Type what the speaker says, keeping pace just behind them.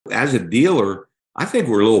as a dealer, I think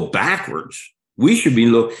we're a little backwards. We should be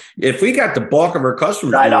if we got the bulk of our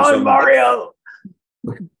customers right on, Mario.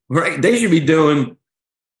 Right, they should be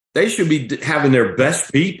having their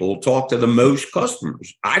best people talk to the most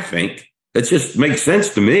customers. I think that just makes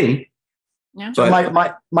sense to me. Yeah. So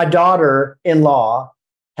my daughter-in-law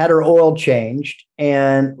had her oil changed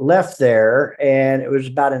and left there, and it was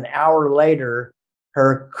about an hour later,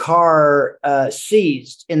 her car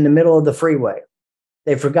seized in the middle of the freeway.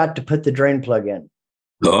 They forgot to put the drain plug in.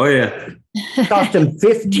 Oh, yeah. Cost them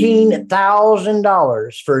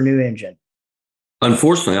 $15,000 for a new engine.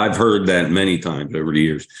 Unfortunately, I've heard that many times over the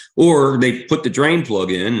years. Or they put the drain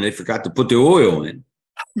plug in and they forgot to put the oil in.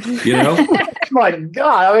 You know? My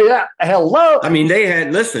God. I mean, hello. I mean,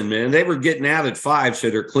 they were getting out at 5, so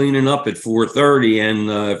they're cleaning up at 4:30. And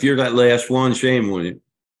if you're that last one, shame on you.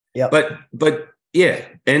 Yeah. But yeah.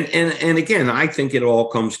 And again, I think it all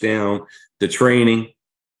comes down to training.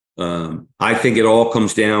 I think it all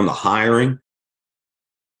comes down to hiring.